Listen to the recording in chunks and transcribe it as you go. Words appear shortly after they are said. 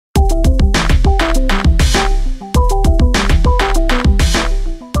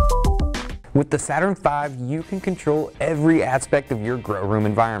With the Saturn V, you can control every aspect of your grow room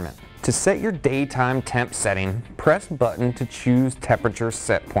environment. To set your daytime temp setting, press button to choose temperature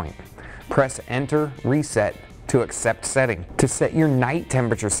set point. Press Enter Reset to accept setting. To set your night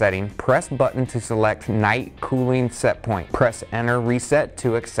temperature setting, press button to select night cooling set point. Press Enter Reset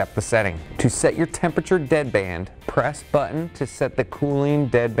to accept the setting. To set your temperature deadband, press button to set the cooling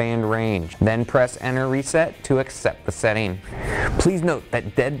deadband range. Then press Enter Reset to accept the setting. Please note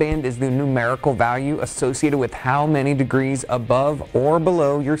that deadband is the numerical value associated with how many degrees above or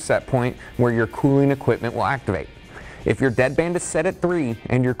below your set point where your cooling equipment will activate. If your deadband is set at 3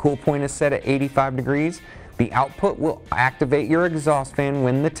 and your cool point is set at 85 degrees, the output will activate your exhaust fan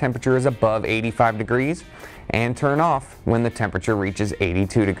when the temperature is above 85 degrees and turn off when the temperature reaches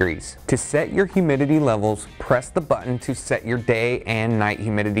 82 degrees. To set your humidity levels, press the button to set your day and night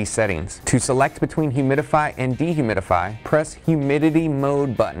humidity settings. To select between humidify and dehumidify, press Humidity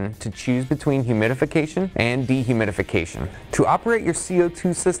Mode button to choose between humidification and dehumidification. To operate your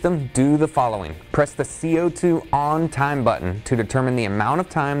CO2 system, do the following. Press the CO2 on time button to determine the amount of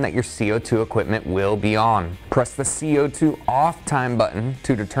time that your CO2 equipment will be on. Press the CO2 off time button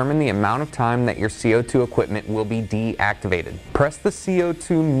to determine the amount of time that your CO2 equipment will be deactivated. Press the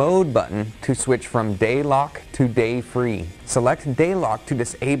CO2 mode button to switch from day lock to day free. Select day lock to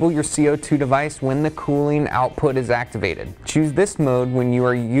disable your CO2 device when the cooling output is activated. Choose this mode when you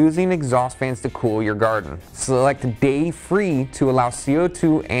are using exhaust fans to cool your garden. Select day free to allow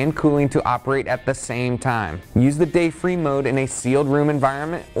CO2 and cooling to operate at the same time. Use the day free mode in a sealed room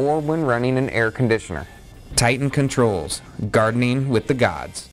environment or when running an air conditioner. Titan Controls, gardening with the gods.